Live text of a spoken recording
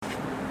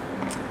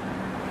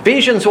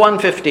Ephesians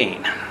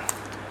 1:15.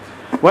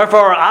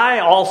 Wherefore I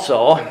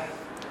also,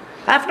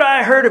 after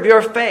I heard of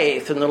your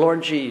faith in the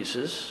Lord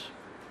Jesus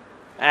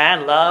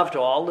and love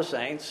to all the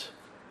saints,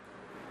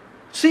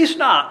 cease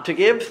not to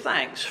give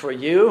thanks for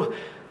you,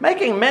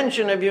 making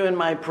mention of you in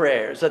my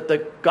prayers, that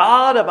the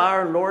God of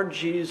our Lord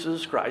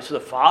Jesus Christ,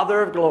 the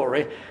Father of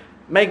glory,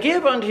 may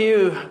give unto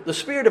you the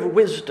spirit of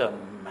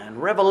wisdom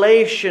and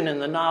revelation in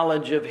the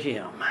knowledge of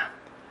him,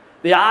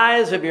 the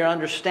eyes of your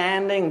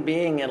understanding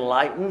being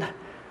enlightened,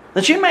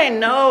 that you may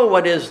know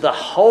what is the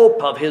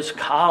hope of his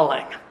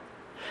calling,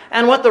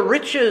 and what the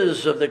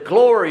riches of the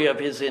glory of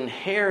his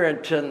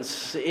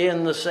inheritance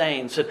in the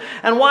saints,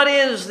 and what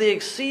is the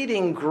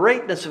exceeding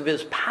greatness of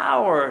his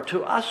power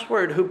to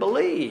usward who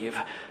believe,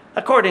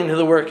 according to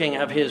the working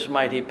of his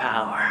mighty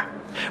power,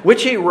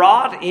 which he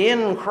wrought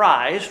in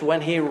Christ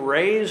when he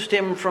raised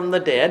him from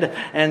the dead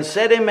and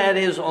set him at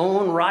his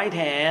own right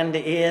hand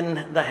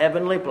in the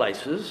heavenly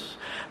places,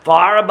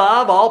 far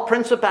above all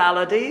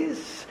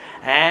principalities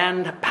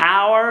and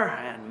power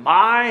and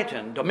might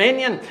and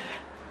dominion,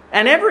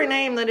 and every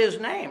name that is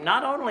named,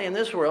 not only in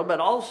this world, but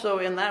also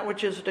in that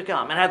which is to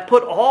come, and hath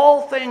put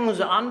all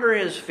things under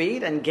his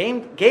feet, and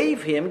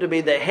gave him to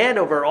be the head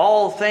over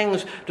all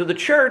things to the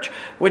church,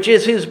 which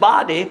is his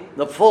body,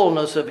 the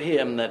fullness of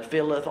him that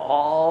filleth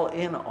all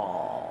in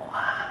all.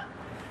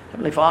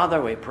 Heavenly Father,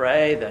 we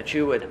pray that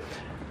you would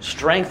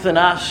strengthen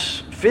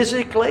us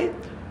physically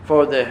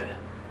for the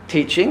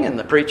teaching and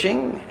the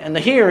preaching and the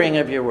hearing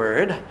of your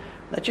word,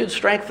 that you'd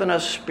strengthen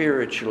us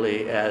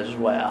spiritually as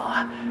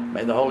well.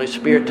 May the Holy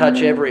Spirit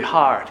touch every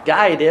heart,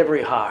 guide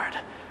every heart.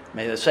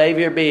 May the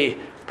Savior be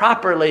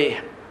properly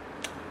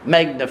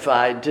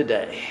magnified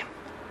today.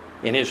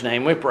 In his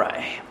name we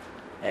pray.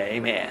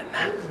 Amen.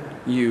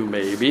 You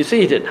may be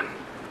seated.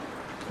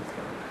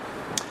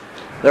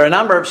 There are a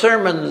number of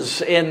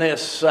sermons in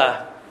this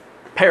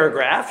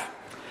paragraph.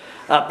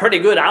 A pretty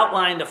good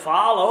outline to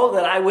follow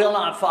that I will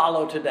not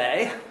follow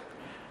today.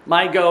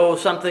 Might go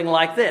something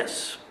like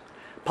this.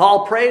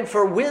 Paul prayed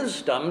for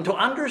wisdom to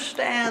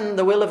understand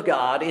the will of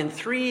God in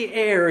three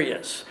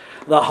areas.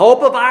 The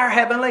hope of our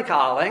heavenly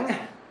calling,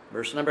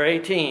 verse number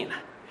 18.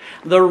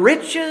 The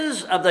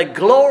riches of the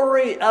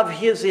glory of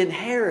his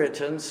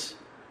inheritance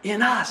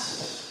in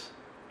us.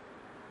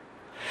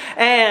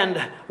 And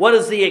what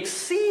is the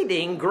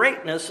exceeding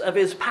greatness of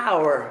his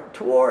power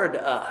toward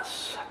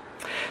us.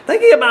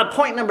 Thinking about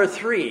point number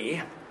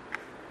 3,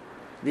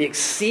 the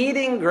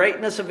exceeding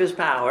greatness of his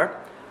power,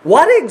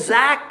 what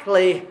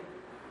exactly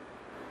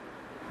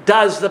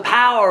does the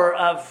power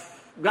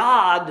of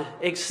God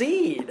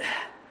exceed?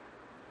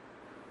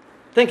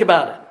 Think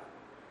about it.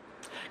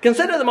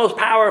 Consider the most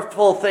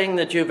powerful thing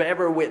that you've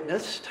ever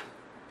witnessed.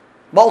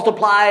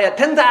 Multiply it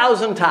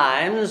 10,000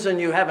 times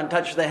and you haven't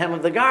touched the hem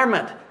of the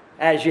garment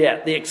as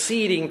yet. The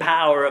exceeding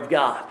power of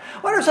God.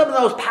 What are some of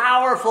those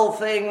powerful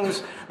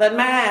things that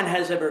man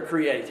has ever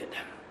created?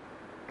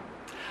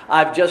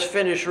 I've just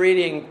finished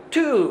reading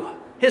 2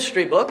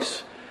 history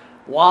books.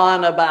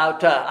 One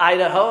about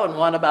Idaho and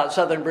one about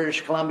southern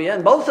British Columbia.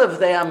 And both of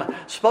them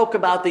spoke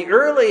about the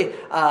early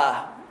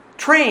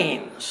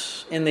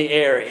trains in the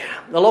area,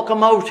 the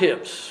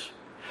locomotives.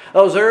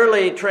 Those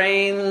early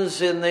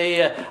trains in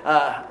the,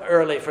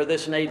 early for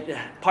this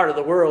part of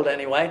the world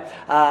anyway,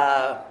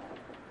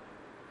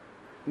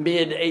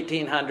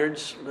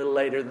 mid-1800s, a little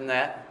later than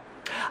that.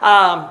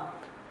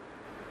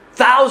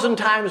 100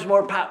 times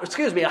more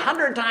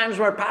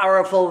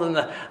powerful than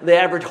the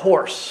average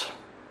horse.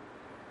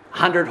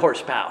 100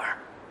 horsepower.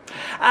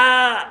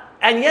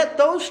 And yet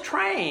those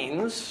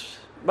trains,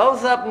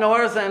 both up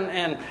north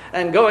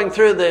and going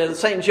through the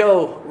St.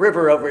 Joe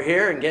River over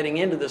here and getting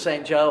into the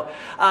St. Joe,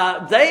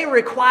 they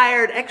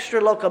required extra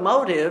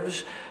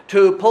locomotives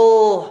to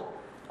pull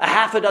a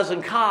half a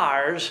dozen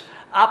cars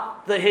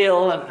up the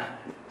hill and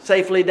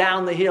safely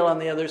down the hill on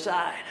the other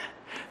side.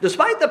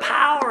 Despite the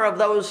power of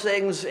those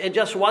things, it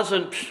just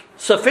wasn't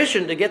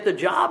sufficient to get the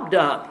job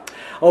done.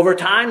 Over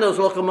time, those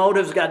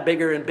locomotives got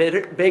bigger and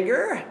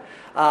bigger.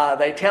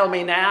 They tell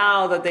me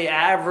now that the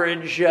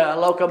average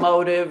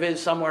locomotive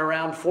is somewhere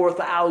around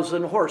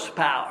 4,000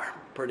 horsepower.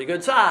 Pretty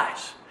good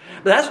size.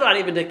 But that's not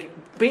even to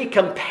be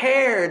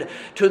compared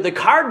to the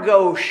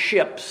cargo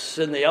ships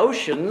in the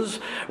oceans,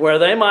 where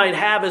they might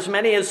have as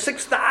many as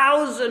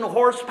 6,000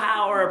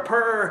 horsepower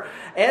per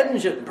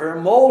engine, per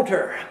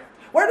motor.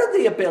 Where did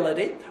the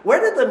ability, where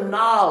did the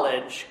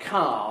knowledge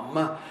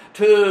come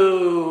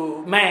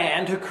to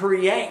man to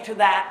create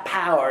that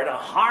power, to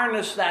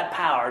harness that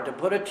power, to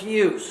put it to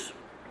use?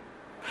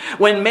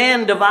 When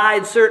men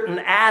divide certain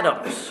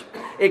atoms,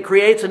 it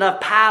creates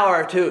enough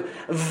power to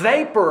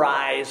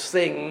vaporize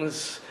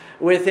things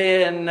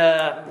within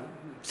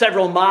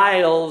several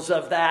miles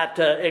of that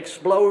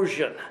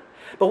explosion.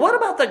 But what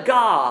about the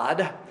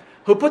God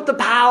who put the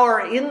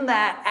power in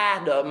that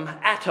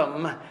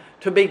atom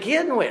to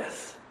begin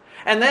with?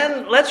 And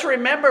then let's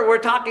remember we're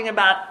talking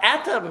about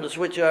atoms,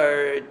 which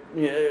are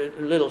a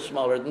little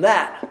smaller than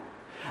that.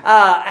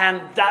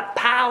 And that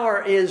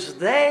power is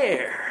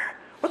there.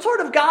 What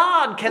sort of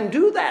God can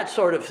do that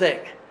sort of thing?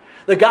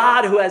 the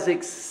God who has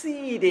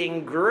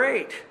exceeding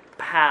great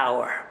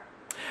power.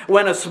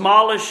 When a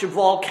smallish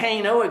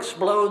volcano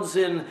explodes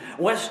in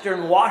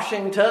western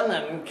Washington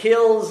and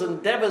kills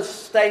and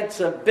devastates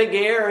a big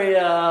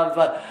area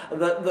of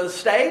the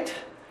state,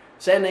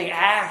 sending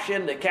ash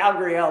into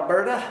Calgary,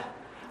 Alberta,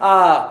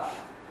 that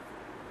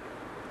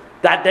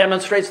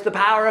demonstrates the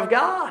power of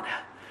God.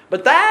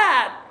 But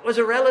that was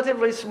a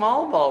relatively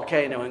small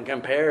volcano in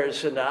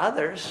comparison to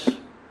others.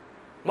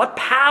 What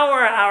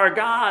power our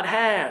God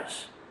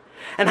has.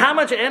 And how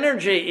much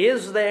energy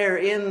is there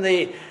in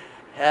the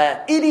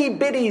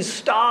itty-bitty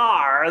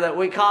star that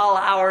we call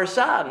our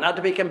sun, not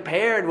to be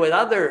compared with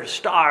other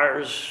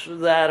stars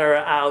that are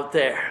out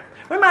there.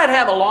 We might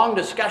have a long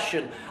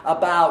discussion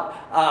about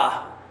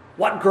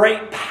what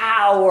great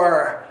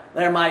power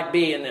there might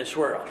be in this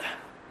world.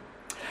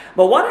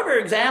 But whatever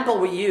example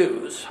we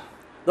use,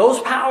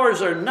 those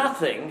powers are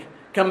nothing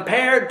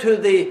compared to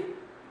the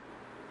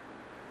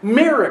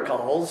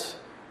miracles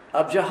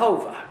of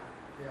Jehovah.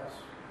 Yes.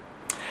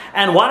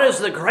 And what is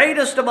the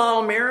greatest of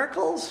all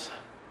miracles?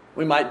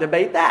 We might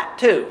debate that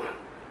too.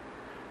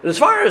 But as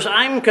far as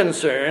I'm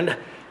concerned,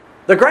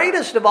 the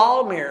greatest of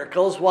all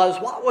miracles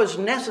was what was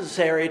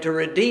necessary to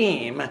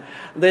redeem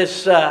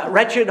this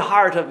wretched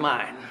heart of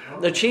mine,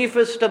 the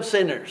chiefest of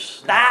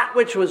sinners, that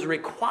which was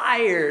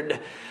required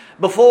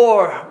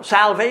before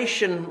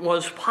salvation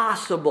was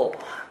possible.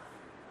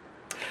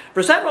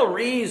 For several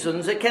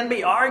reasons, it can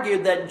be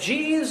argued that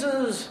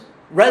Jesus'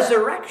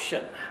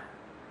 resurrection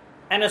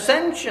and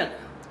ascension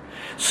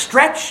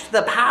stretched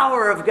the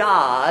power of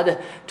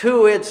God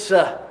to its,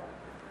 how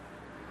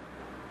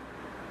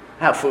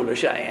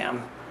foolish I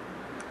am,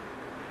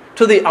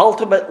 to the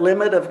ultimate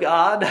limit of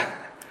God.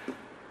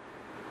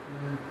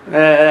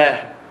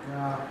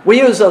 We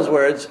use those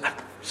words.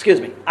 Excuse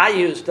me. I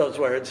used those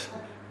words.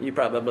 You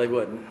probably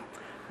wouldn't.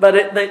 But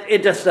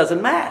it just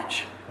doesn't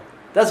match.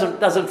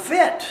 Doesn't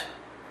fit.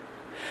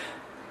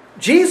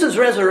 Jesus'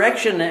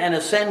 resurrection and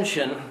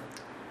ascension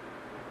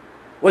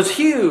was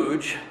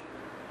huge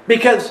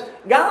because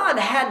God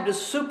had to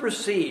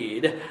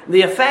supersede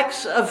the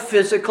effects of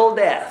physical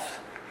death.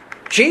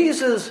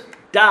 Jesus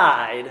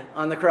died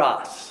on the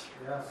cross.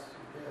 Yes,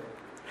 he did.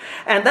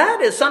 And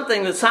that is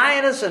something that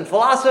scientists and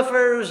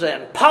philosophers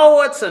and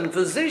poets and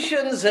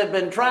physicians have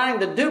been trying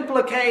to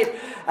duplicate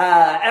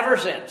ever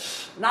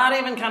since. Not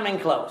even coming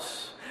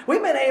close.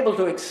 We've been able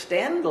to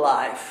extend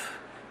life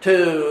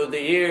to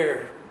the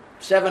year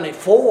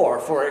 74,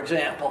 for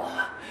example.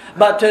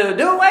 But to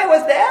do away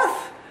with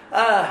death,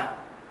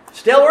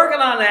 still working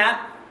on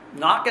that.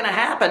 Not going to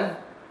happen.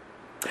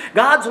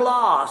 God's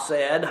law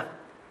said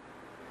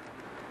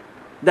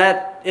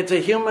that it's a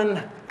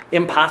human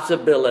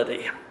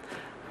impossibility.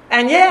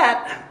 And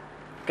yet,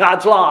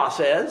 God's law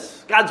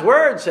says, God's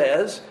word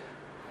says,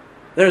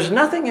 there's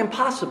nothing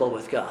impossible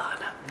with God.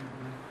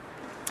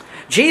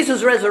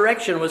 Jesus'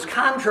 resurrection was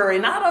contrary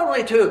not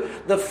only to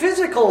the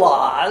physical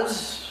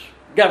laws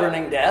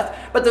governing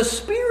death, but the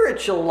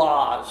spiritual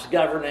laws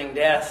governing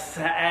death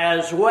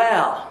as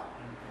well.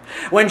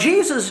 When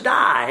Jesus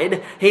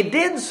died, he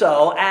did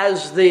so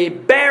as the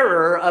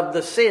bearer of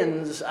the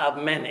sins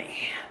of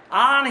many.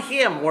 On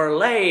him were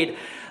laid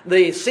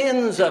the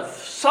sins of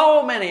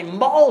so many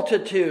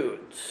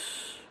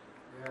multitudes.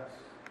 Yes.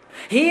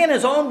 He in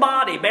his own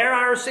body bare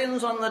our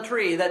sins on the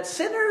tree, that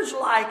sinners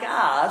like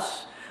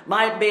us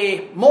might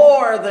be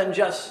more than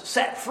just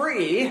set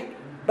free,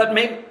 but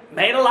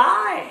made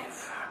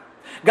alive.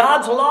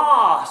 God's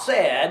law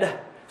said,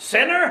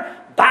 sinner,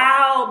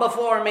 bow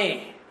before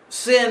me.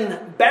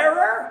 Sin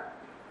bearer,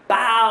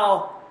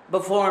 bow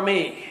before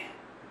me.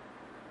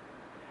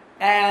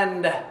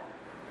 And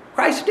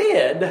Christ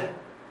did,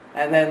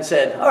 and then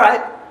said, all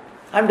right,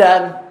 I'm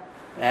done.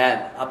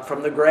 And up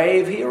from the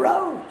grave he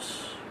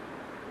arose.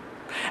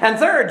 And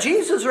third,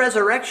 Jesus'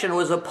 resurrection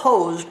was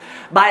opposed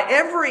by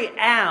every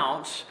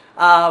ounce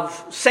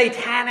of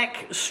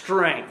satanic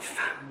strength.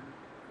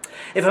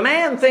 If a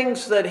man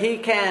thinks that he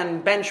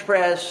can bench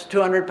press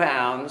 200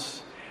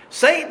 pounds,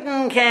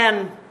 Satan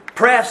can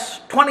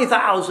press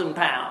 20,000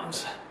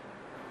 pounds.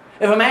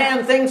 If a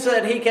man thinks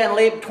that he can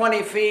leap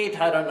 20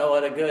 feet, I don't know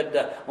what a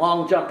good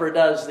long jumper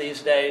does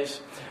these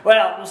days.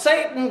 Well,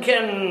 Satan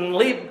can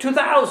leap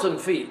 2,000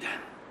 feet.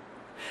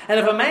 And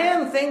if a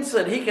man thinks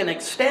that he can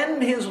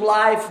extend his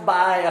life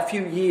by a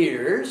few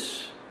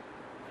years,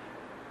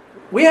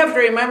 we have to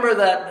remember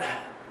that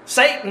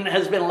Satan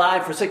has been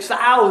alive for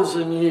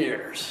 6,000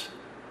 years.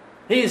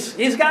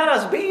 He's got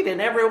us beat in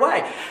every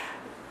way.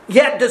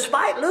 Yet,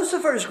 despite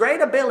Lucifer's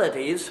great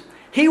abilities,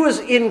 he was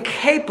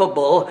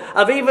incapable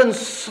of even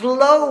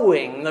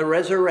slowing the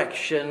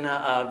resurrection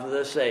of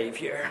the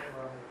Savior.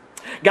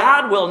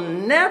 God will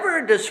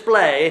never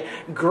display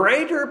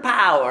greater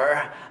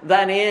power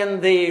than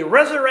in the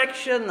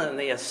resurrection and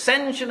the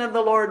ascension of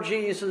the Lord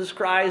Jesus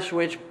Christ,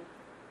 which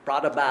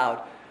brought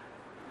about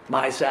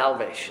my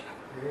salvation.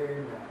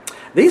 Amen.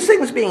 These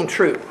things being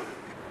true,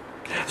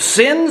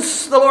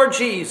 since the Lord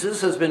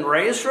Jesus has been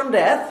raised from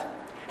death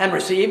and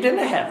received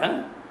into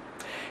heaven,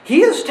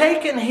 he has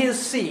taken his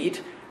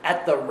seat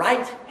at the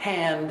right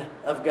hand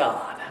of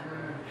God.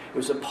 It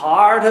was a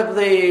part of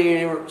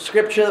the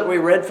scripture that we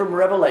read from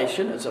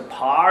Revelation. It's a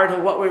part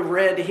of what we've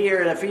read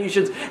here in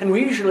Ephesians. And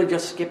we usually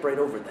just skip right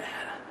over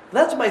that.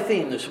 That's my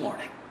theme this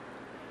morning.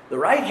 The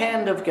right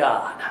hand of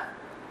God.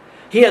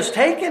 He has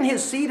taken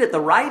his seat at the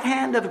right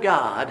hand of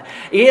God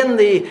in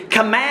the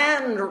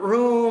command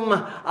room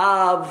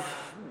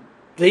of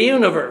the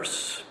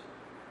universe.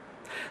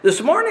 This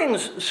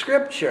morning's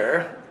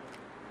scripture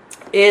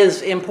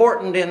is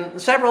important in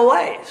several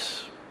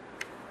ways.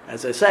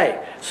 As I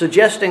say,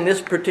 suggesting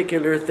this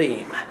particular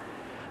theme.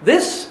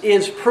 This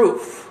is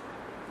proof.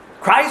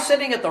 Christ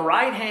sitting at the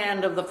right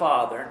hand of the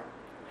Father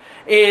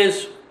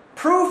is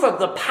proof of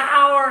the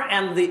power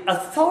and the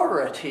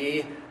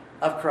authority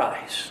of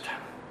Christ.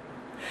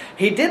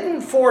 He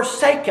didn't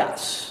forsake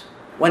us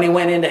when he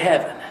went into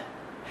heaven.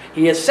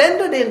 He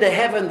ascended into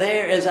heaven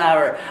there as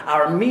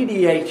our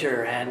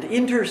mediator and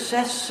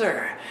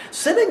intercessor,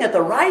 sitting at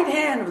the right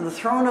hand of the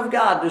throne of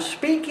God to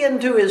speak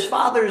into his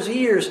Father's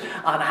ears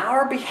on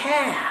our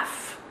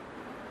behalf.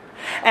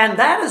 And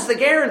that is the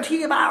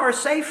guarantee of our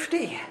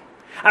safety,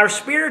 our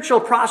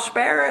spiritual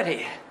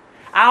prosperity,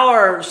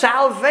 our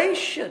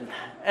salvation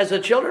as the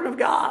children of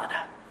God.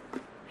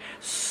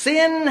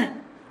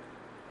 Sin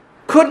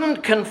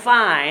couldn't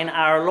confine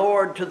our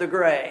Lord to the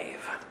grave.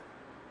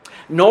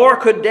 Nor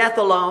could death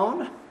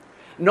alone,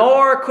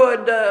 nor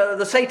could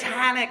the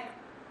satanic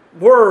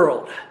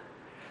world.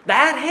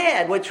 That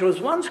head, which was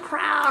once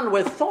crowned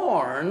with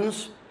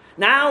thorns,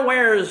 now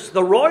wears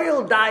the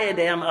royal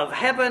diadem of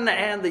heaven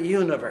and the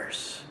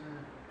universe.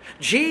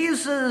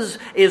 Jesus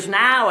is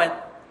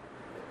now,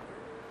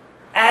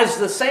 as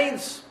the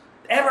saints'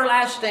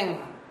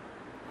 everlasting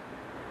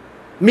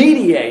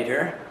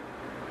mediator,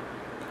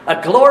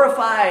 a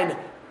glorified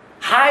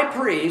high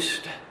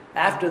priest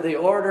after the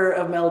order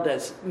of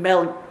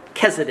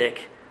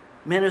Melchizedek,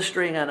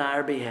 ministering on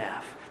our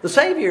behalf. The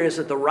Savior is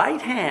at the right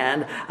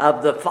hand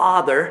of the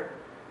Father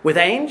with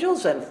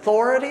angels and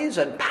authorities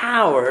and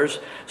powers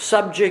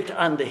subject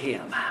unto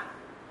him.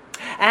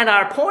 And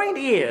our point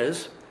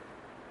is,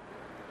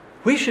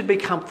 we should be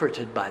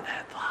comforted by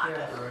that thought.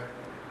 Yes.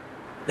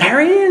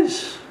 There he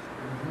is.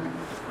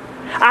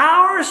 Mm-hmm.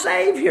 Our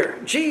Savior,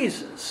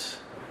 Jesus,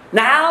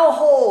 now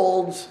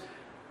holds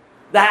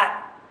that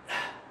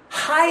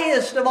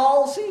highest of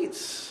all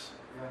seats.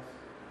 Yes.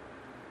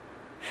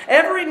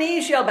 Every knee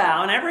shall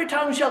bow and every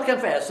tongue shall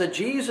confess that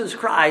Jesus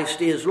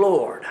Christ is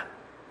Lord.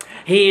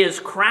 He is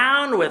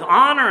crowned with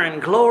honor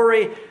and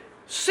glory,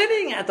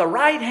 sitting at the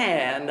right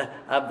hand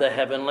of the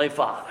Heavenly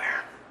Father.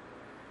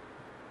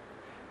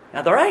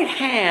 Now, the right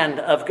hand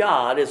of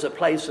God is a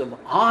place of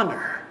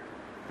honor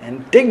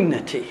and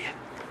dignity.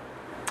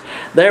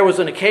 There was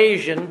an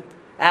occasion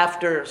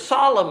after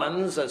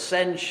Solomon's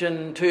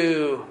ascension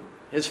to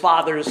his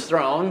father's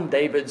throne,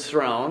 David's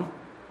throne,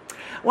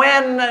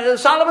 when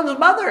Solomon's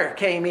mother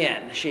came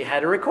in. She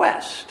had a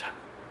request.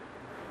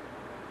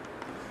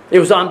 It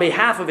was on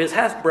behalf of his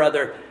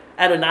half-brother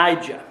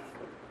Adonijah.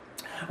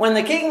 When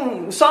the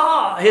king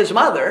saw his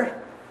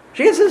mother,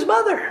 she is his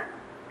mother.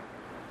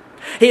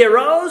 He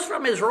arose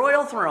from his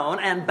royal throne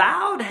and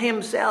bowed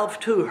himself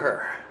to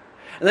her.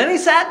 And then he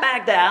sat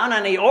back down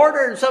and he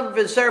ordered some of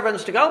his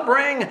servants to go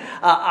bring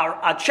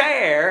a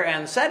chair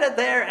and set it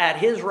there at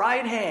his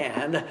right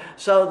hand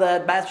so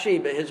that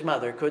Bathsheba, his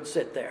mother, could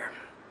sit there.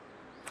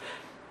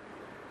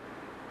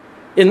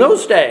 In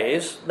those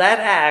days, that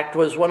act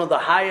was one of the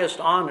highest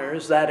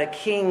honors that a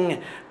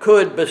king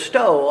could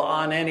bestow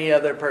on any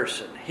other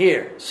person.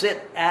 Here,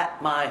 sit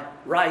at my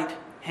right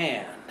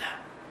hand.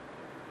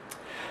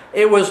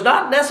 It was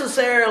not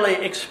necessarily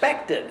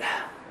expected,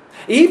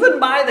 even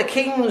by the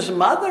king's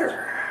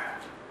mother.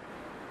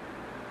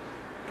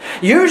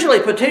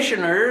 Usually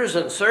petitioners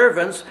and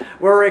servants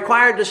were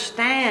required to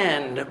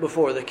stand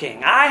before the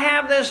king. I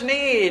have this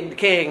need,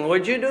 king.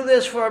 Would you do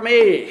this for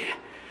me?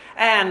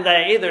 And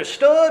they either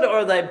stood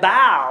or they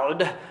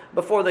bowed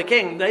before the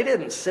king. They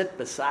didn't sit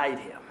beside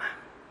him.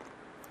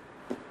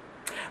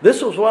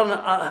 This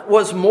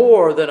was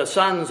more than a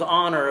son's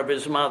honor of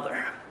his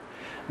mother.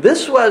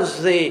 This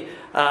was the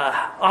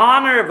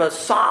honor of a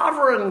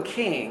sovereign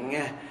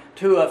king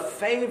to a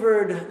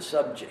favored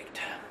subject.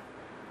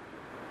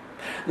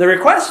 The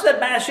request that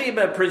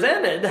Bathsheba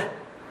presented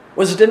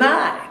was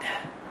denied.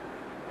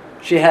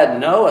 She had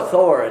no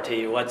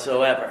authority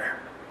whatsoever,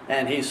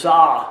 and he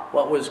saw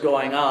what was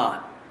going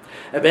on.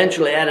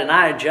 Eventually,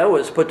 Adonijah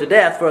was put to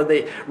death for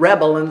the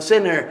rebel and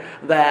sinner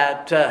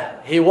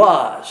that he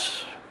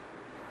was.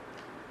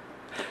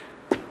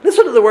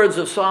 Listen to the words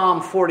of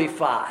Psalm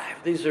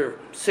 45. These are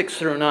 6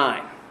 through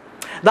 9.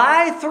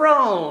 Thy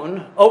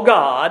throne, O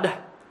God,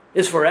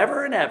 is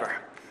forever and ever.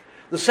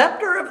 The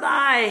scepter of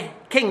thy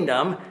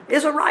kingdom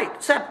is a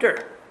right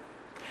scepter.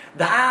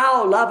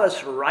 Thou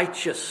lovest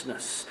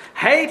righteousness,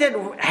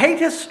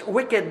 hatest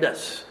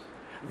wickedness.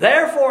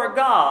 Therefore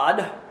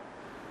God,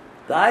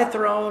 thy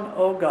throne,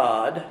 O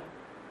God,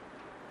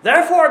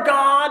 therefore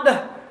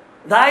God,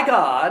 thy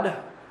God,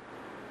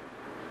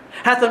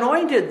 hath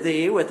anointed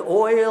thee with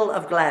oil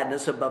of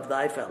gladness above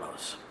thy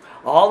fellows.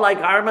 All thy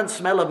garments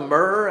smell of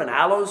myrrh and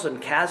aloes and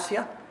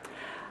cassia.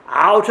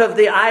 out of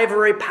the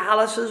ivory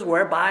palaces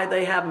whereby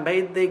they have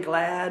made thee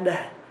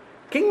glad.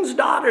 King's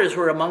daughters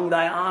were among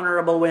thy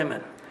honorable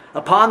women.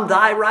 Upon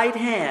thy right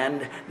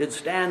hand did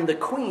stand the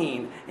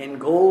queen in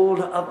gold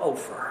of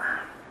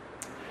Ophir.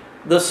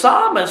 The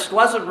psalmist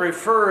wasn't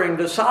referring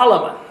to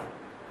Solomon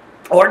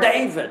or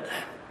David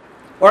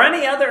or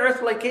any other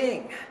earthly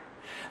king.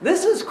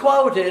 This is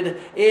quoted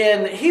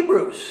in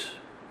Hebrews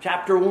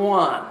chapter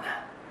 1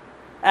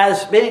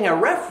 as being a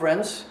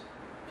reference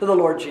to the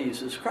Lord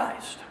Jesus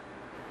Christ.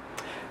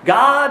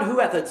 God, who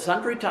hath at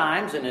sundry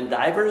times and in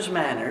divers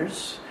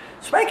manners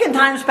spake in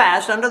times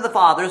past unto the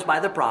fathers by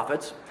the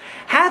prophets,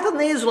 hath in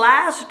these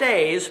last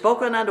days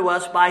spoken unto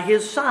us by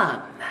his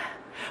Son,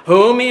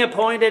 whom he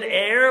appointed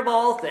heir of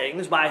all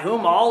things, by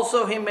whom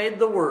also he made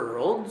the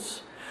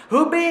worlds,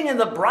 who being in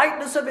the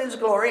brightness of his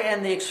glory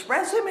and the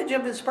express image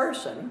of his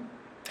person,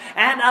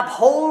 and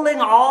upholding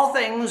all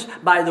things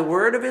by the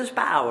word of his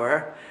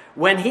power,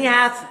 when he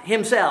hath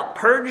himself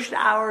purged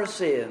our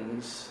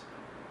sins,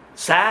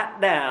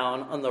 sat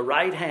down on the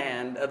right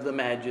hand of the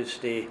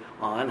majesty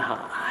on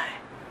high.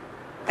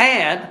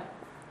 And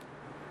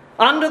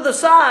unto the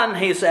Son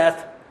he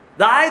saith,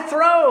 thy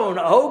throne,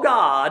 O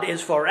God,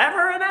 is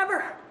forever and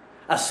ever.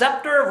 A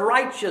scepter of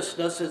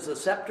righteousness is the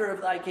scepter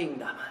of thy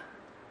kingdom.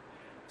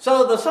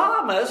 So the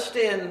psalmist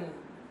in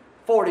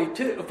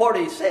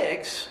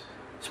 46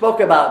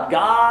 spoke about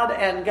God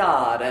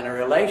and a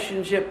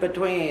relationship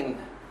between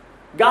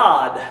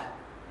God,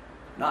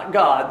 not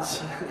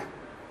gods,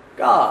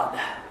 God.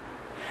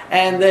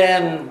 And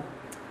then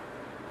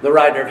the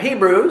writer of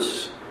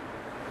Hebrews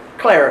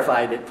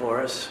clarified it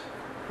for us.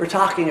 We're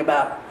talking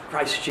about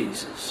Christ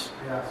Jesus,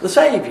 the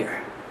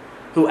Savior,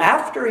 who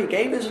after he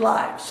gave his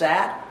life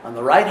sat on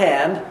the right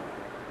hand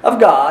of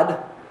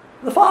God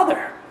the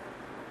Father.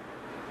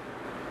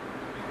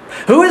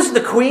 Who is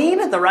the queen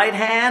at the right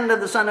hand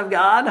of the Son of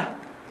God?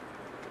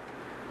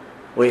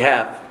 We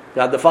have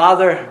God the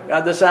Father,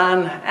 God the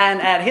Son,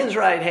 and at his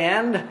right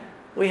hand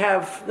we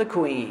have the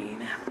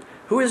queen.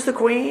 Who is the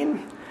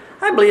queen?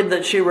 I believe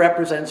that she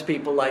represents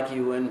people like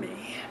you and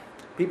me.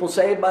 People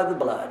saved by the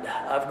blood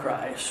of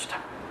Christ.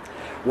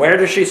 Where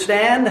does she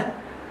stand?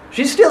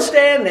 She's still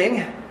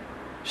standing.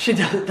 She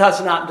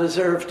does not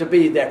deserve to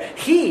be there.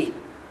 He,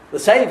 the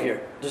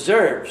Savior,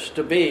 deserves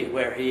to be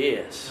where he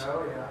is.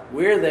 Oh, yeah.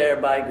 We're there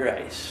by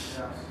grace.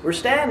 Yes. We're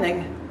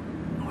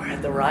standing. We're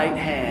at the right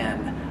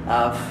hand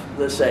of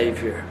the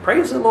Savior.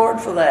 Praise the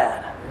Lord for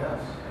that.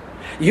 Yes.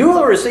 You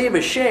will receive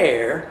a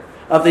share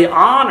of the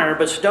honor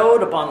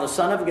bestowed upon the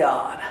Son of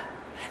God,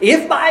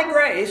 if by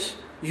grace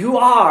you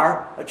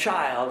are a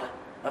child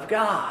of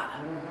God.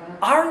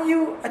 Mm-hmm. Are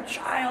you a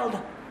child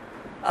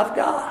of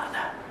God?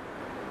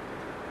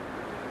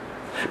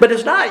 But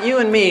it's not you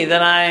and me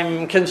that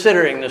I'm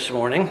considering this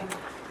morning.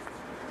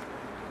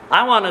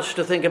 I want us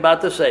to think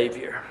about the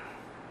Savior,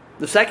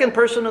 the second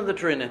person of the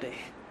Trinity.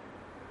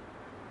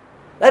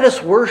 Let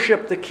us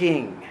worship the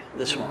King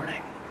this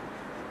morning.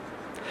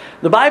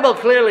 The Bible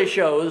clearly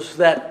shows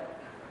that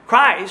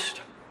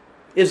Christ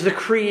is the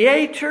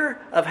creator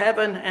of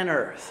heaven and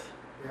earth.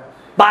 Yes.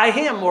 By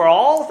him were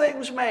all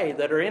things made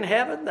that are in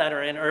heaven, that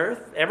are in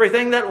earth,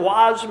 everything that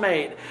was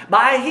made.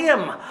 By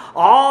him,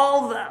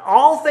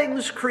 all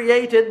things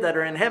created that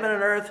are in heaven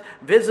and earth,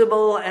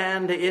 visible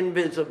and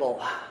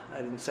invisible. I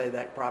didn't say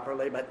that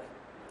properly, but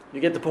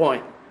you get the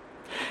point.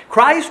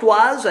 Christ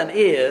was and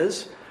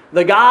is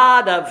the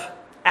God of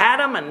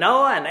Adam and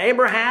Noah and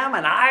Abraham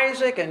and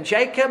Isaac and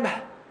Jacob.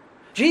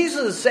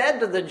 Jesus said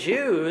to the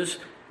Jews,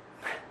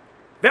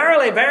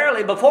 verily,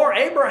 verily, before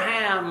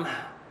Abraham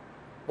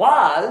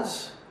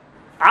was,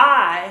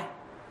 I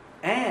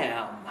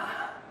am.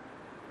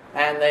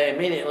 And they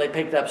immediately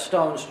picked up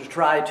stones to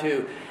try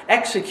to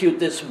execute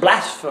this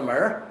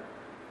blasphemer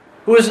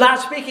who was not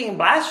speaking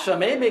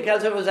blasphemy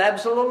because it was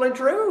absolutely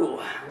true.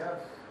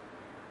 Yes.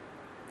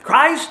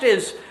 Christ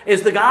is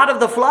the God of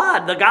the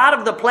flood, the God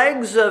of the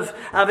plagues of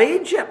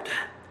Egypt.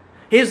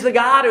 He's the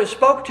God who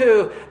spoke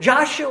to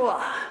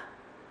Joshua,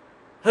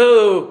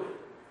 who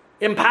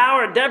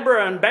empowered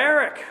Deborah and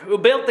Barak, who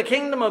built the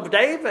kingdom of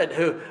David,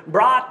 who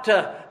brought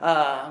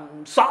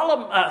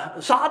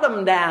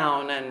Sodom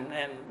down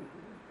and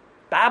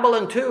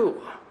Babylon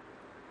too.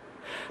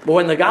 But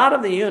when the God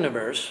of the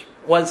universe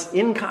was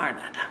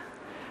incarnate,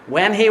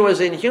 when he was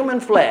in human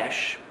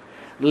flesh,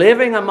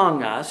 living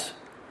among us,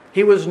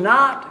 he was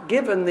not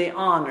given the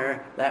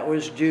honor that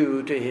was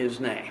due to his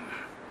name.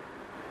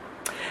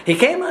 He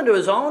came unto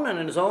his own, and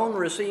his own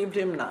received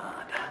him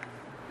not.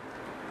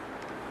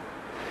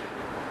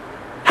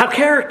 How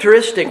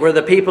characteristic were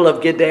the people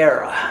of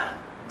Gadara.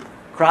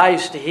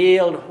 Christ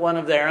healed one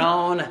of their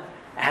own,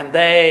 and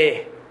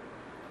they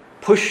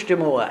pushed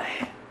him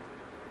away.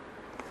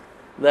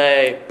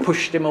 They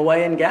pushed him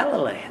away in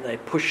Galilee. They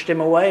pushed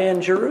him away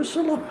in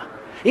Jerusalem.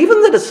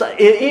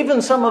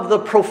 Even some of the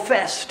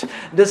professed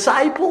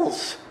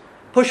disciples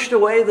pushed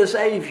away the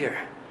Savior.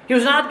 He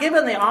was not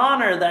given the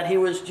honor that he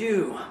was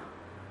due.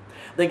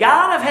 The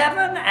God of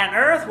heaven and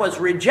earth was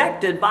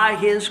rejected by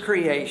his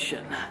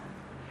creation.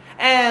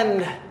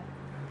 And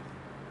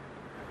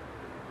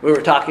We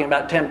were talking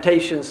about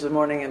temptations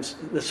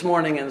this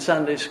morning in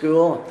Sunday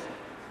school,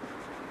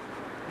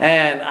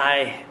 and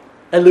I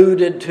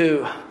alluded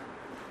to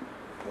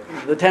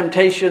the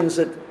temptations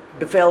that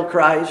befell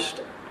Christ.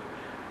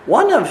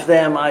 One of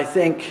them, I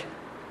think,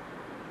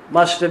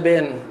 must have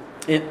been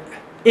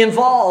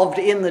involved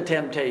in the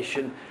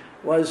temptation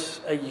was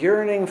a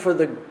yearning for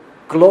the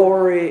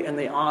glory and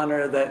the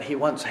honor that he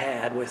once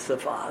had with the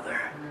Father,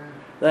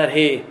 that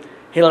he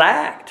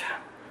lacked.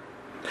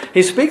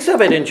 He speaks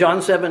of it in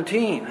John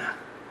 17.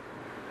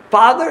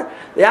 Father,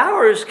 the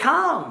hour is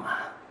come.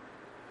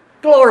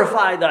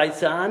 Glorify thy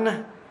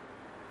Son,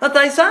 that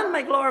thy Son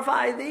may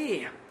glorify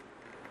thee.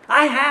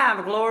 I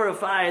have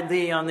glorified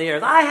thee on the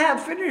earth. I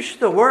have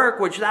finished the work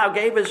which thou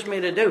gavest me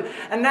to do.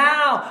 And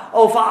now,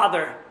 O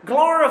Father,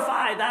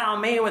 glorify thou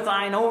me with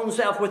thine own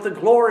self, with the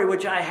glory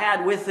which I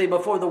had with thee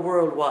before the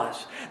world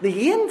was.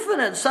 The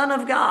infinite Son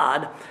of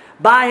God,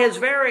 by his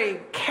very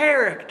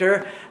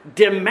character,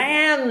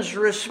 demands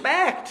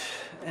respect.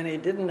 And he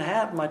didn't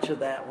have much of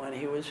that when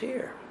he was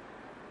here.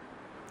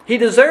 He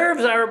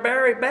deserves our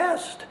very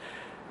best.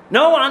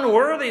 No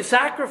unworthy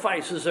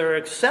sacrifices are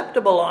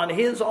acceptable on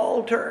his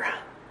altar.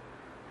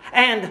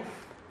 And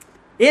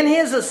in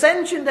his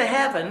ascension to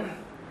heaven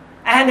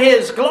and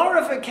his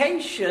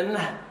glorification,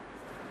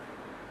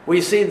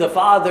 we see the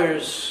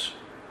Father's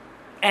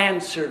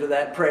answer to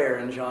that prayer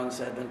in John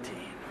 17.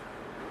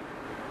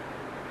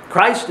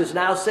 Christ is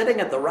now sitting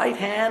at the right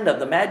hand of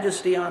the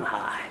Majesty on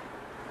high.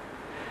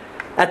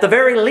 At the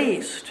very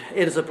least,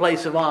 it is a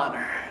place of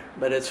honor.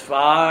 But it's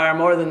far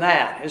more than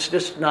that. It's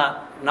just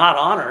not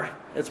honor.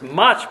 It's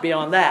much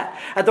beyond that.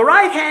 At the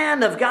right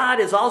hand of God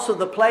is also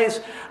the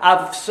place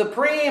of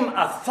supreme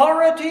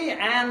authority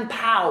and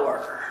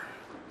power.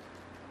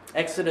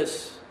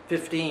 Exodus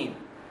 15.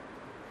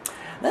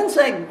 Then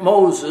sang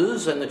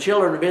Moses and the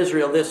children of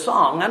Israel this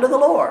song unto the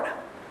Lord,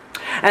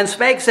 and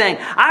spake, saying,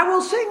 I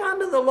will sing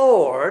unto the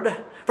Lord,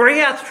 for he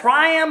hath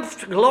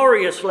triumphed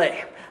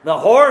gloriously. The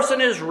horse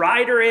and his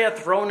rider he hath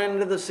thrown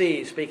into the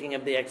sea. Speaking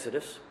of the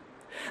Exodus.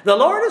 The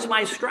Lord is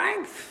my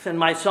strength and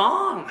my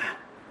song.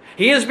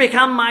 He has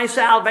become my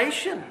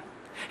salvation.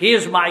 He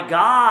is my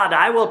God.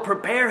 I will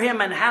prepare him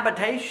an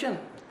habitation.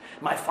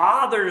 My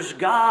father's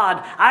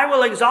God. I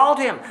will exalt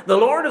him. The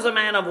Lord is a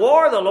man of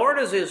war. The Lord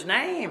is his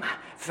name.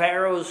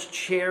 Pharaoh's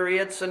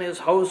chariots and his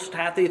host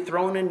hath he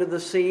thrown into the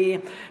sea.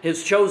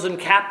 His chosen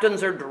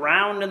captains are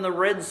drowned in the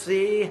Red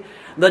Sea.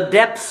 The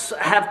depths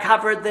have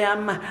covered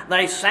them.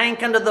 They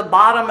sank into the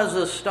bottom as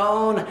a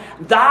stone.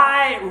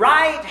 Thy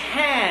right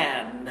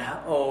hand,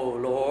 O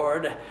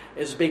Lord,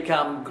 is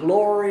become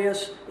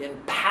glorious in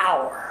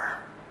power.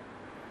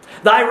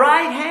 Thy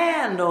right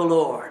hand, O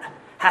Lord,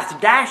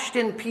 hath dashed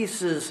in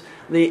pieces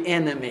the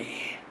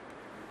enemy.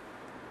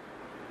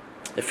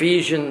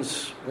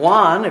 Ephesians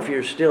 1, if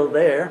you're still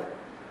there,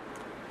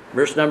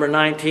 verse number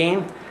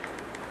 19.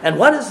 And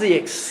what is the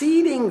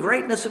exceeding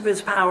greatness of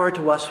his power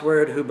to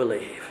usward who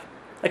believe,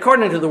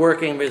 according to the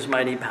working of his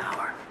mighty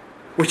power,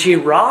 which he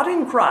wrought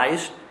in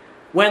Christ,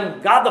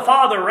 when God the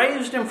Father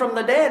raised him from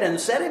the dead and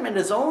set him in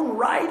his own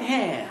right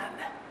hand.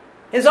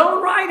 His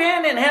own right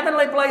hand in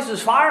heavenly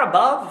places, far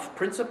above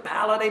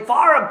principality,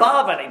 far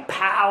above any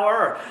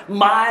power,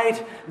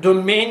 might,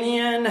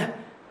 dominion,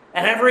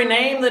 and every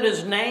name that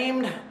is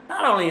named,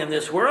 not only in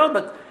this world,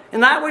 but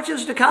in that which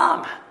is to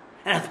come,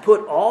 and hath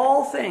put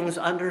all things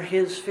under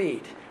his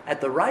feet.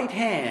 At the right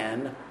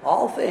hand,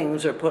 all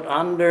things are put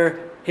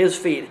under his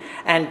feet,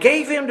 and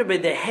gave him to be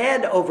the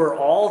head over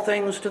all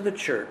things to the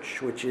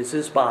church, which is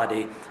his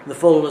body, the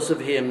fullness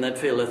of him that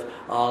filleth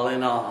all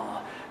in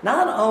all.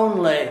 Not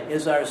only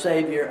is our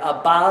Savior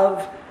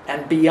above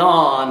and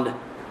beyond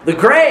the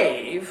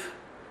grave,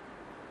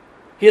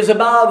 he is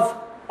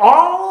above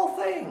all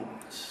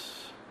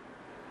things.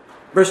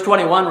 Verse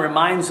 21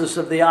 reminds us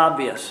of the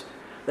obvious.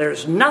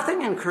 There's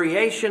nothing in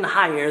creation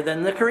higher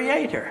than the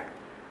Creator.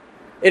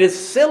 It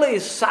is silly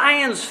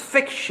science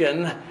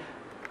fiction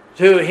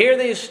to hear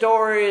these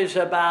stories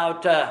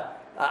about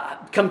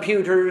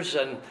computers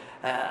and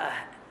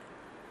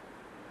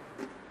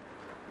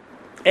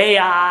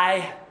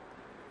AI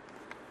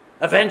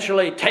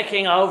eventually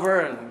taking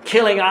over and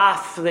killing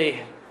off the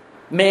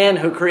man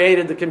who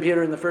created the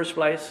computer in the first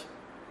place.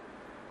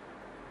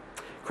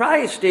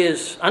 Christ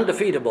is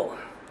undefeatable.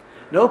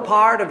 No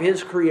part of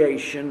his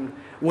creation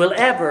will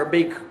ever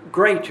be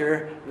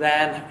greater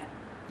than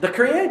the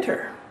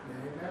Creator.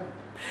 Amen.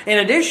 In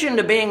addition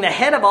to being the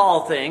head of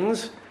all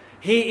things,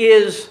 he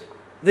is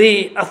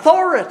the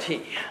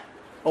authority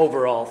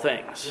over all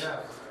things.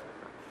 Yes.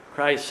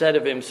 Christ said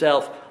of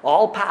himself,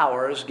 all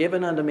power is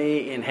given unto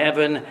me in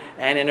heaven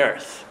and in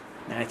earth.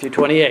 Matthew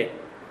 28.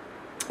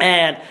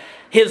 And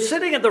his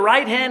sitting at the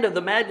right hand of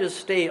the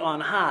Majesty on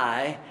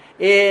high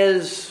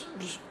is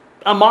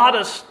a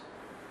modest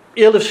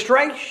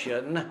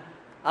illustration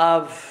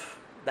of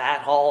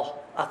that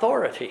all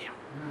authority.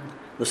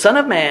 The Son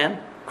of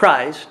Man,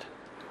 Christ,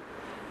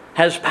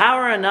 has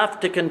power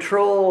enough to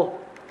control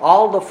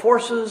all the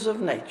forces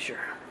of nature.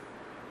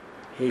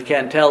 He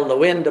can tell the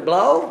wind to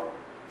blow,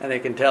 and he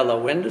can tell the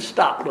wind to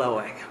stop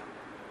blowing.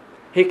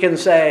 He can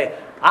say,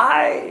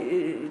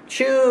 I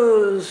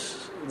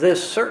choose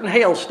this certain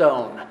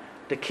hailstone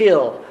to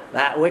kill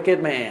that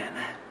wicked man.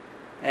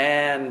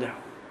 And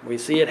we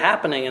see it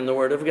happening in the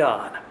Word of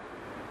God.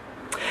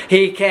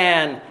 He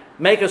can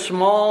make a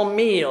small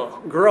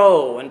meal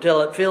grow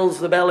until it fills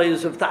the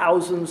bellies of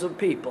thousands of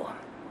people.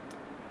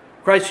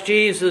 Christ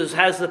Jesus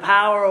has the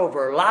power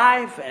over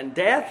life and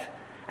death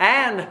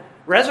and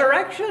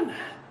resurrection.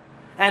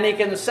 And he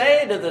can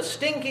say to the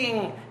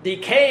stinking,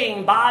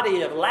 decaying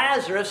body of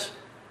Lazarus,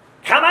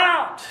 "Come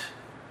out!"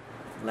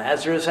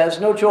 Lazarus has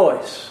no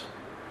choice.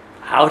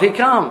 Out he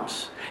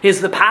comes.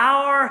 He's the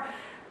power,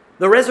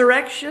 the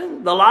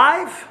resurrection, the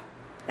life.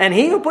 And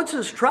he who puts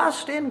his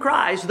trust in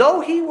Christ,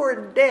 though he were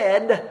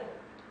dead,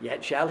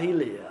 yet shall he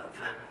live.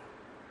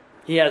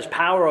 He has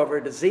power over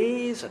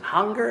disease and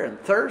hunger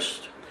and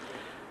thirst,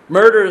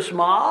 murderous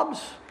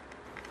mobs,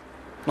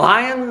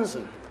 lions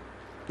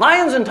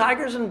and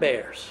tigers and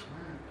bears.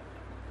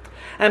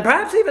 And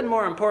perhaps even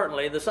more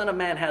importantly, the Son of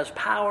Man has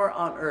power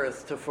on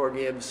earth to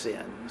forgive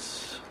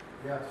sins.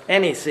 Yes.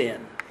 Any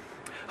sin.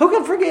 Who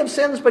can forgive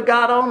sins but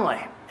God only?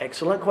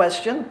 Excellent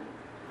question.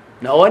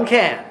 No one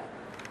can.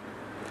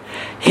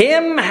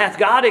 Him hath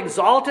God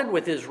exalted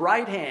with his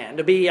right hand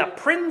to be a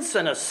prince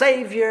and a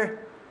savior,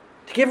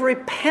 to give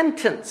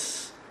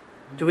repentance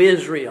to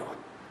Israel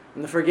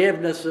and the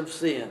forgiveness of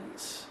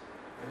sins.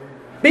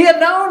 Be it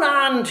known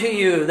unto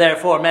you,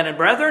 therefore, men and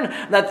brethren,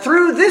 that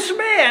through this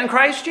man,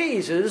 Christ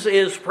Jesus,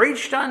 is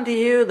preached unto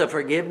you the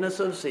forgiveness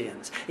of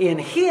sins. In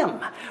him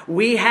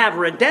we have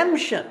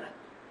redemption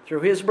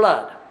through his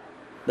blood,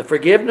 the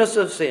forgiveness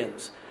of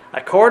sins,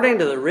 according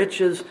to the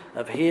riches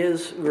of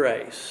his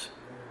grace.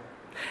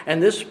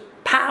 And this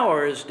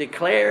power is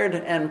declared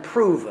and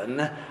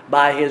proven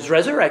by his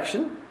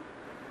resurrection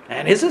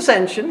and his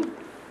ascension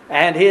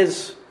and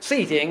his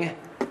seating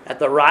at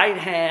the right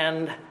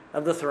hand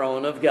of the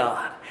throne of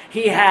God.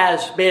 He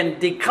has been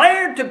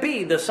declared to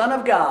be the Son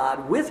of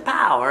God with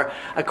power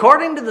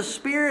according to the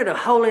Spirit of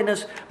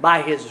holiness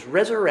by his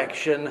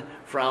resurrection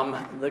from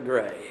the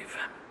grave.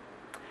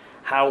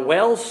 How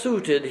well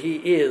suited he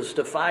is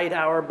to fight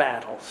our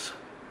battles,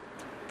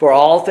 for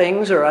all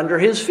things are under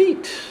his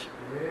feet.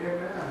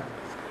 Amen.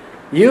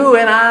 You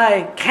and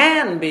I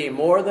can be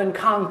more than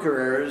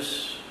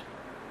conquerors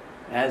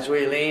as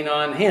we lean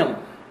on him.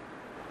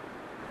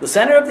 The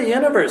center of the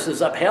universe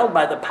is upheld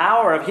by the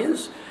power of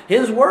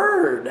his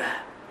word.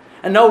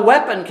 And no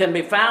weapon can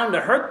be found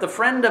to hurt the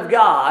friend of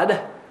God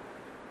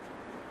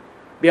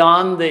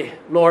beyond the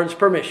Lord's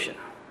permission.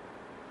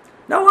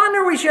 No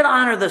wonder we should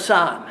honor the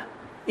Son,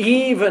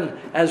 even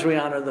as we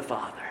honor the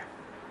Father.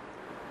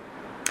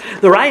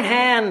 The right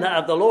hand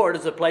of the Lord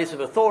is a place of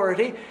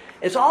authority.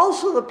 It's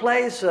also the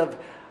place of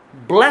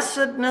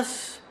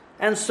blessedness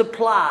and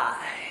supply.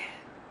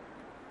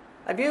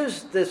 I've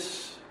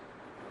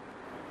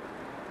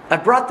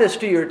brought this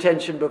to your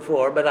attention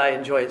before, but I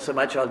enjoy it so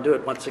much I'll do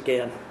it once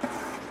again.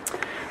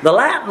 The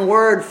Latin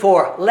word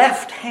for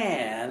left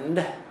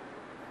hand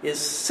is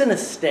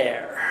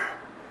sinister.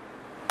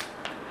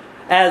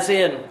 As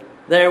in,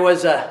 there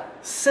was a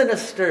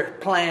sinister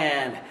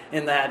plan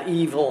in that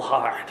evil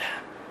heart.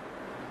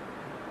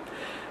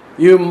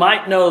 You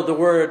might know the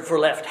word for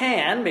left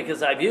hand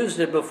because I've used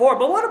it before,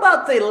 but what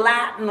about the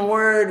Latin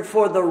word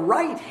for the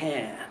right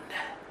hand?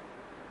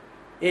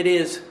 It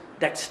is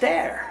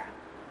dexter.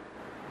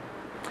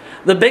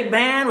 The big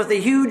man with the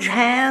huge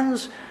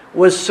hands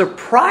was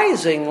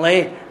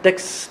surprisingly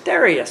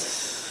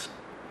dexterous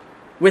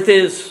with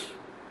his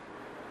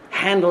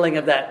handling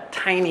of that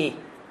tiny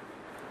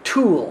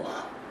tool.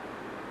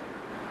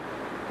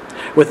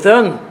 With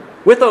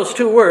those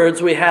two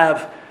words, we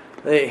have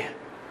the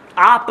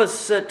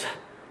opposite,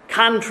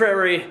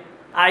 contrary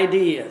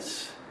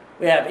ideas.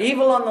 We have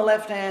evil on the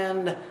left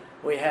hand,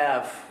 we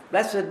have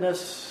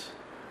blessedness,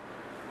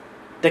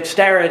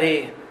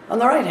 dexterity on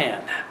the right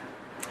hand.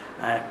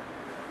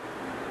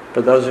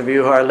 For those of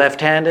you who are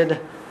left-handed,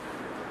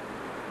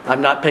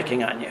 I'm not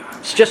picking on you.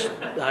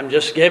 I'm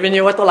just giving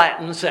you what the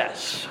Latin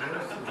says.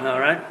 All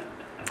right?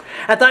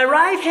 At thy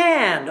right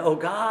hand, O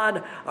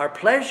God, are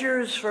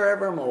pleasures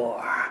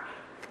forevermore.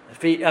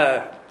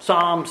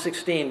 Psalm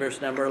 16,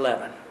 verse number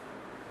 11.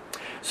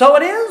 So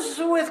it is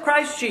with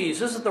Christ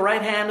Jesus at the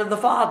right hand of the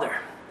Father.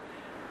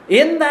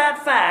 In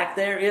that fact,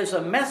 there is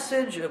a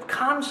message of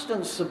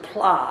constant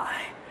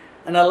supply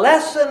and a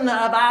lesson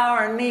of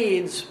our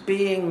needs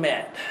being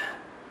met.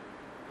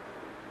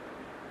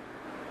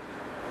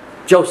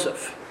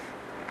 Joseph.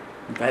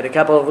 We've had a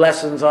couple of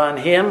lessons on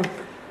him.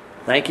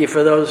 Thank you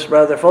for those,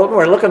 Brother Fulton.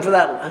 We're looking for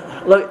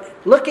that,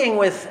 looking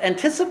with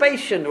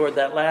anticipation toward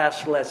that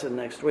last lesson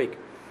next week.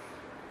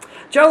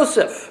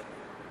 Joseph,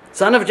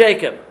 son of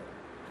Jacob,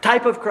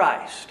 type of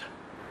Christ.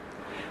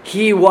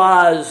 He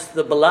was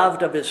the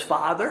beloved of his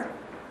father.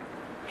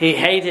 He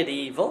hated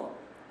evil.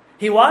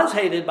 He was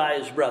hated by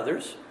his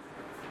brothers.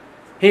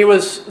 He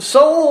was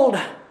sold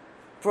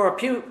for a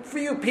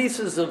few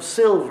pieces of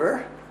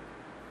silver.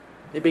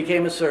 He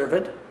became a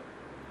servant.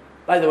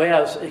 By the way,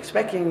 I was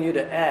expecting you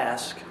to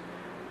ask,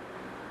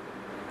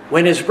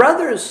 when his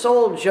brothers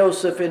sold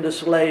Joseph into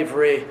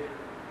slavery,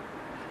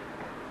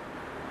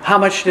 How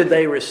much did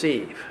they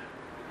receive?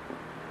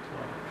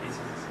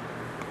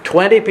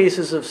 20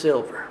 pieces of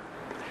silver.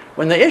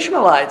 When the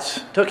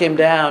Ishmaelites took him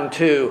down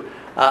to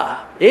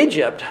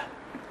Egypt,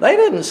 they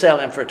didn't sell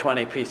him for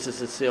 20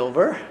 pieces of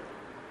silver.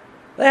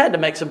 They had to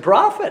make some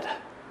profit.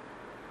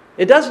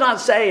 It does not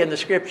say in the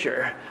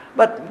scripture,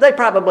 but they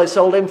probably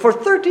sold him for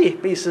 30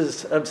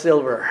 pieces of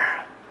silver,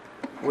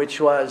 which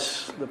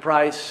was the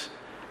price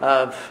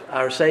of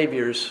our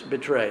Savior's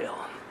betrayal.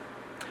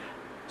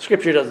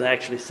 Scripture doesn't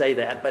actually say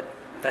that, but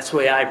that's the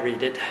way I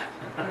read it,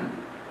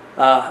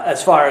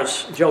 as far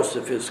as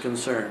Joseph is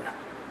concerned.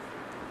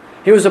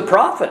 He was a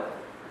prophet.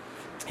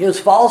 He was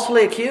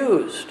falsely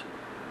accused.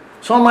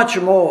 So much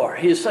more.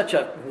 He is such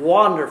a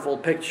wonderful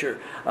picture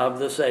of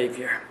the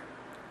Savior.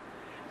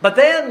 But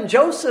then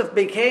Joseph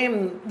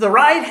became the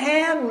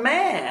right-hand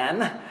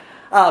man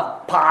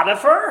of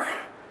Potiphar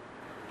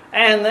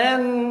and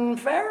then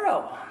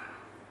Pharaoh.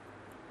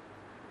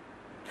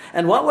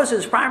 And what was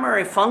his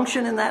primary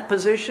function in that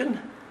position?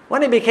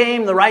 When he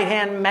became the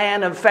right-hand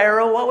man of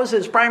Pharaoh, what was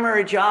his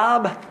primary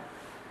job?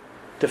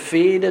 To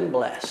feed and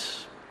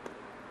bless.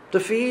 To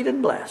feed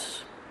and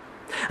bless.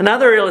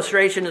 Another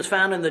illustration is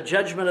found in the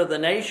judgment of the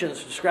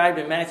nations described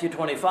in Matthew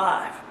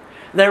 25.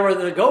 There were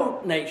the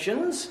goat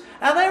nations,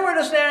 and they were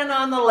to stand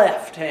on the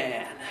left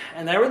hand.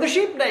 And there were the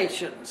sheep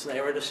nations.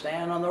 They were to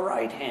stand on the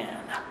right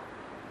hand.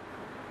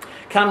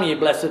 Come, ye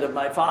blessed of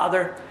my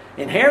Father,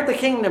 inherit the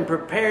kingdom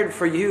prepared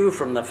for you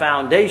from the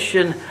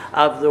foundation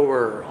of the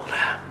world.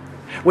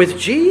 With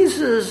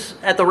Jesus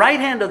at the right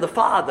hand of the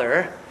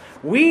Father,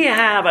 we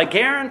have a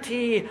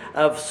guarantee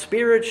of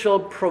spiritual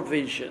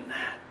provision.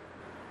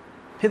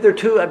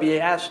 Hitherto have ye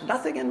asked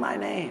nothing in my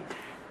name.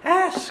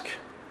 Ask,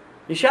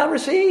 ye shall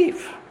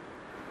receive.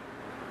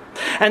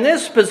 And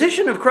this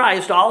position of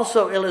Christ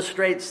also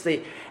illustrates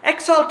the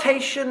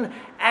exaltation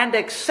and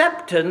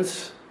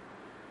acceptance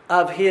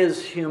of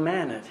his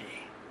humanity.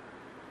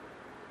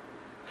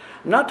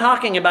 I'm not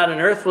talking about an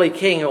earthly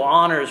king who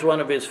honors one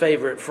of his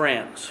favorite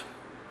friends.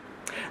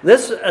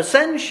 This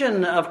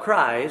ascension of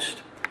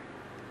Christ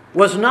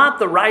was not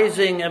the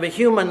rising of a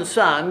human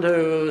son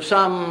to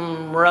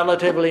some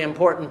relatively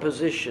important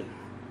position.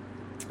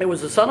 It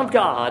was the Son of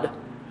God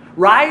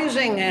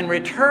rising and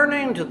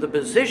returning to the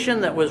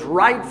position that was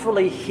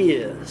rightfully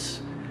his,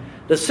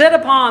 to sit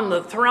upon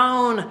the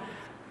throne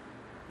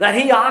that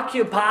he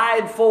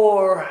occupied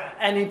for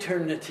an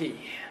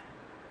eternity.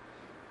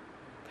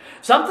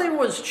 Something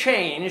was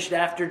changed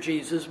after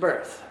Jesus'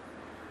 birth.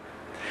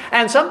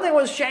 And something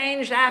was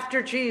changed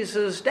after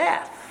Jesus'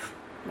 death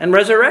and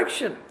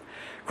resurrection.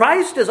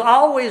 Christ has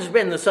always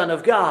been the Son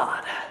of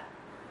God,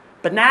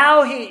 but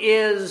now he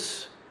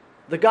is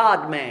the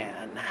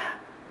God-man,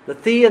 the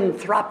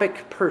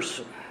theanthropic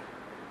person.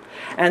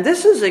 And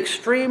this is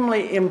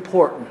extremely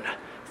important,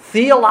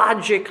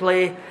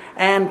 theologically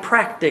and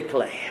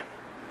practically.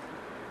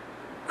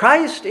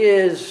 Christ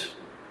is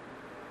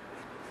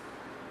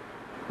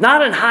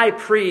not an high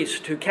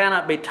priest who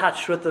cannot be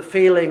touched with the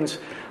feelings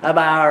of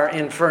our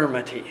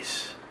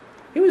infirmities.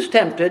 He was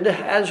tempted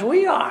as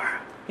we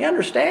are. He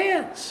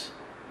understands.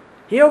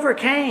 He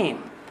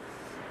overcame.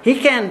 He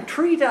can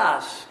treat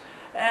us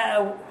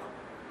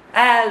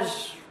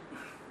as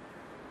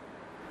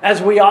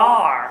we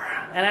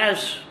are and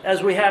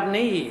as we have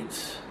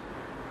needs.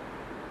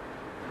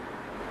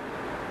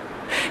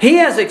 He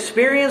has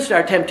experienced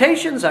our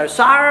temptations, our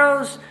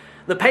sorrows,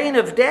 the pain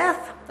of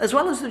death, as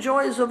well as the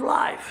joys of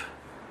life.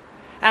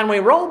 And we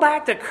roll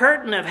back the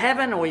curtain of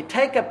heaven and we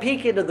take a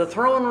peek into the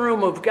throne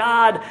room of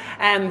God,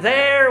 and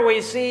there we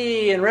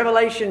see in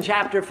Revelation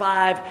chapter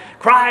 5,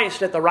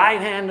 Christ at the right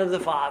hand of the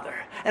Father.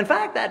 In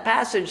fact, that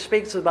passage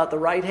speaks about the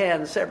right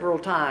hand several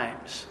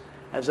times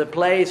as a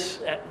place,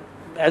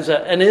 as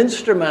an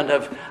instrument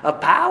of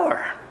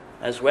power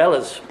as well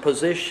as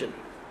position.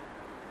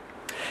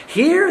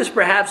 Here is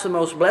perhaps the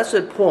most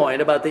blessed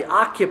point about the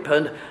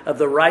occupant of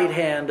the right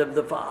hand of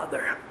the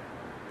Father.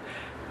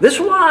 This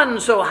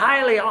one so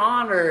highly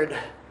honored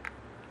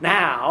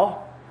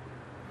now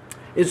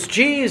is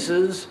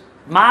Jesus,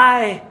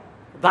 my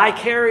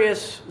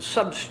vicarious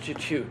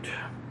substitute,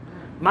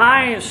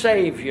 my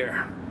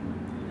Savior.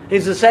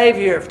 He's the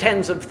Savior of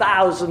tens of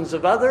thousands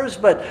of others,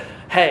 but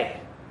hey,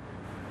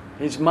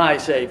 he's my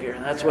Savior,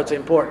 and that's what's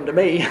important to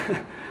me.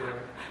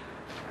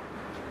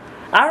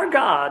 Our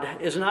God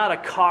is not a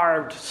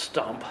carved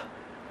stump.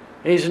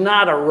 He's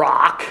not a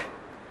rock.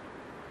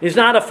 He's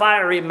not a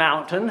fiery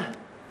mountain.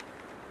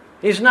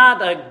 He's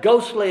not a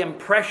ghostly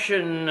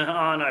impression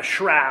on a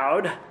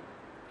shroud.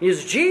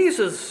 He's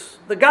Jesus,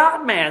 the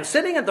God-man,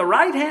 sitting at the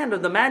right hand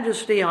of the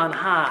Majesty on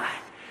high.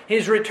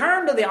 He's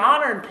returned to the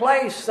honored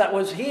place that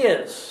was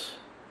his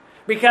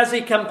because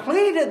he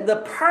completed the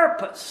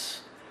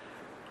purpose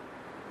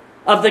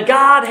of the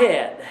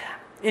Godhead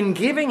in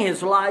giving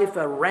his life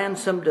a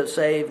ransom to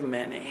save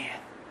many.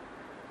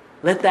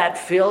 Let that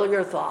fill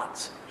your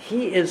thoughts.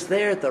 He is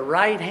there at the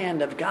right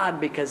hand of God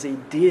because he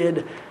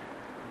did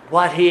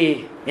what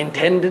he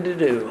intended to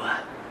do,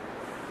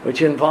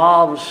 which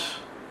involves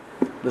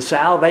the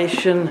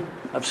salvation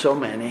of so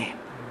many,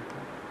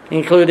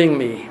 including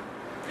me.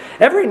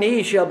 Every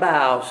knee shall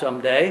bow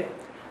someday.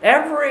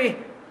 Every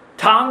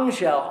tongue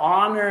shall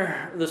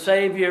honor the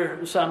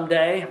Savior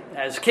someday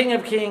as King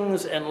of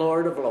Kings and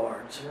Lord of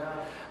Lords.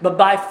 But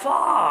by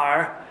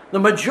far, the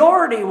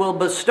majority will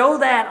bestow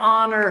that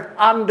honor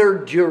under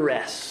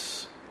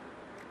duress.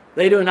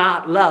 They do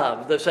not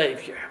love the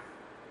Savior.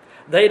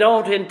 They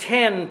don't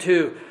intend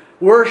to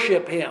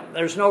worship Him.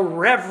 There's no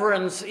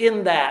reverence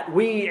in that.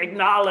 We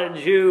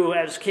acknowledge you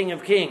as King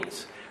of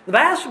Kings. The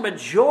vast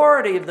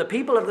majority of the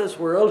people of this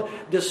world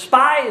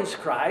despise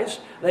Christ.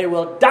 They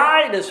will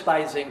die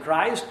despising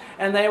Christ,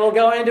 and they will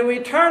go into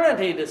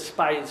eternity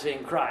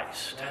despising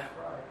Christ.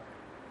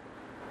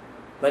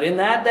 But in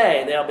that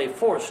day, they'll be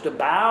forced to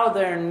bow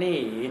their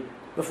knee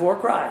before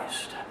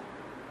Christ.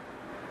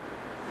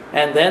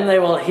 And then they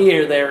will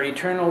hear their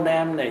eternal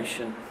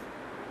damnation.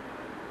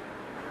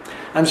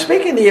 I'm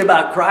speaking to you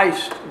about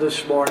Christ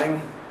this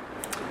morning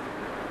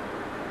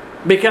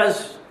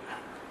because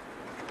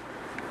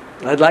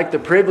I'd like the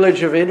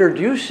privilege of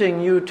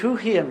introducing you to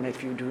Him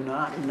if you do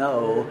not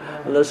know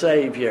the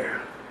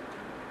Savior.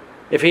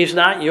 If He's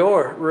not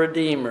your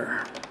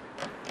Redeemer,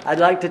 I'd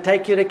like to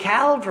take you to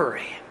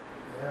Calvary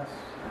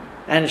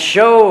and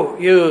show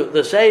you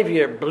the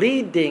Savior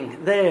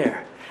bleeding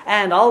there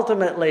and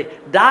ultimately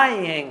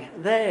dying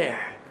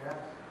there.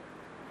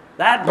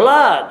 That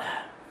blood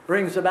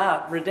brings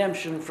about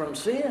redemption from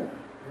sin.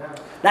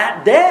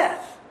 That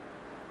death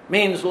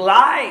means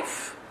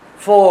life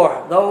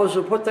for those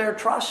who put their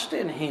trust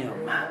in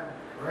Him.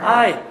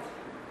 I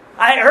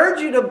urge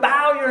you to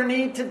bow your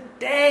knee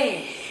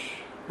today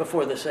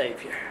before the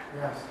Savior.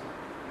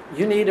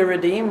 You need a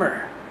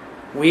Redeemer.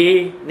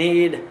 We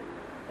need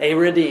a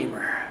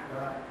Redeemer.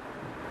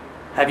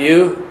 Have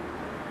you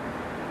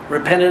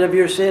repented of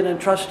your sin and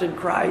trusted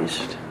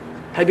Christ?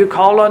 Have you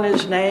called on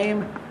His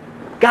name?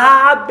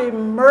 God, be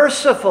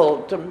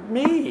merciful to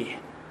me,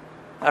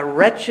 a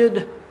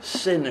wretched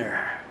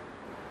sinner.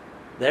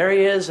 There He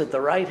is at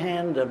the right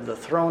hand of the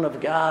throne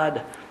of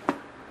God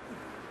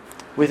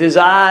with His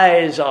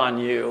eyes on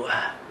you,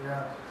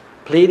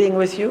 pleading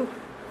with you.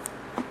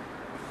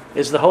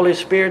 Is the Holy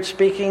Spirit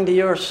speaking to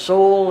your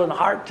soul and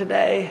heart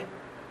today?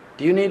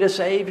 Do you need a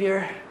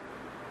Savior?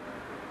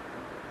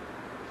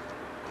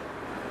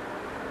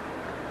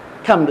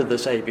 Come to the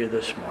Savior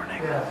this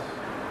morning.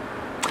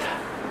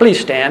 Please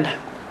stand.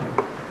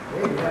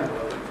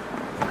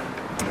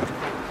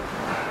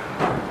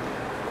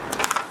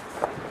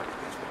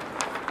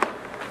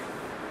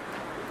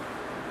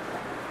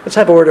 Let's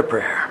have a word of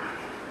prayer.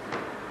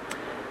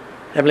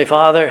 Heavenly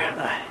Father,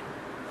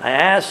 I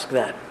ask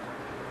that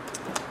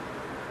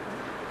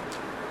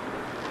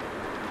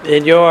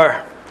in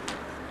your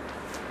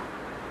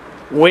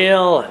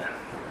will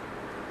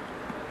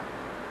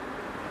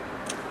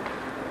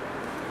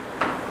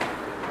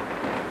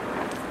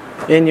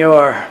in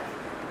your,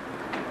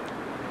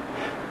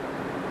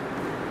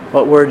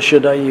 what word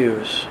should I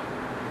use?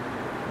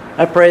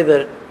 I pray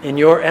that in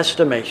your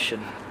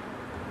estimation,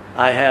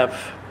 I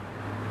have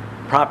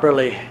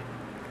properly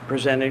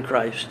presented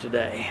Christ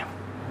today.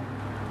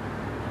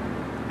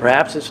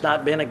 Perhaps it's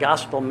not been a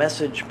gospel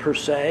message per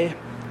se,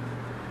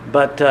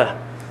 but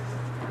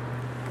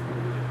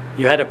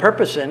you had a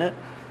purpose in it.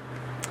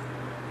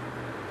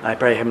 I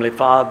pray, Heavenly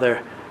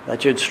Father,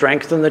 that you'd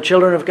strengthen the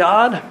children of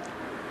God.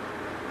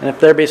 And if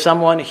there be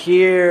someone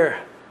here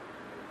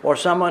or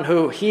someone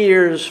who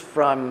hears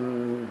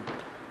from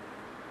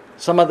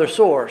some other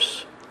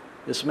source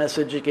this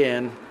message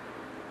again,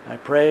 I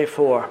pray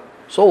for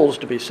souls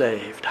to be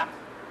saved.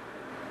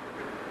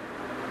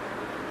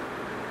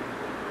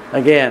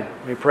 Again,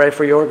 we pray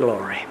for your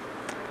glory.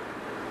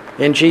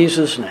 In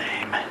Jesus'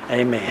 name,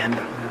 amen.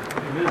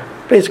 Amen.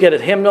 Please get a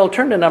hymnal.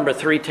 Turn to number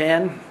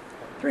 310.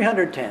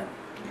 310.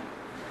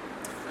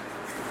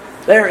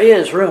 There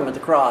is room at the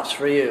cross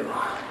for you.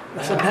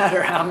 Doesn't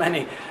matter how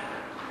many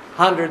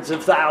hundreds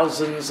of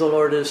thousands the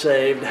Lord has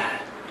saved.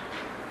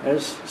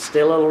 There's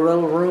still a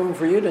little room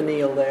for you to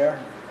kneel there.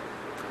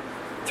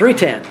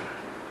 310.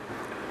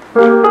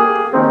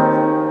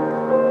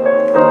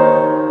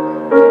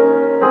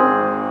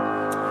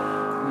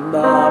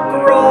 The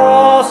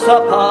cross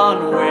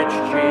upon which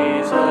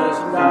Jesus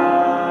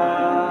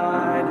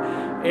died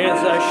is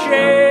a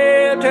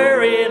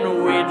shelter in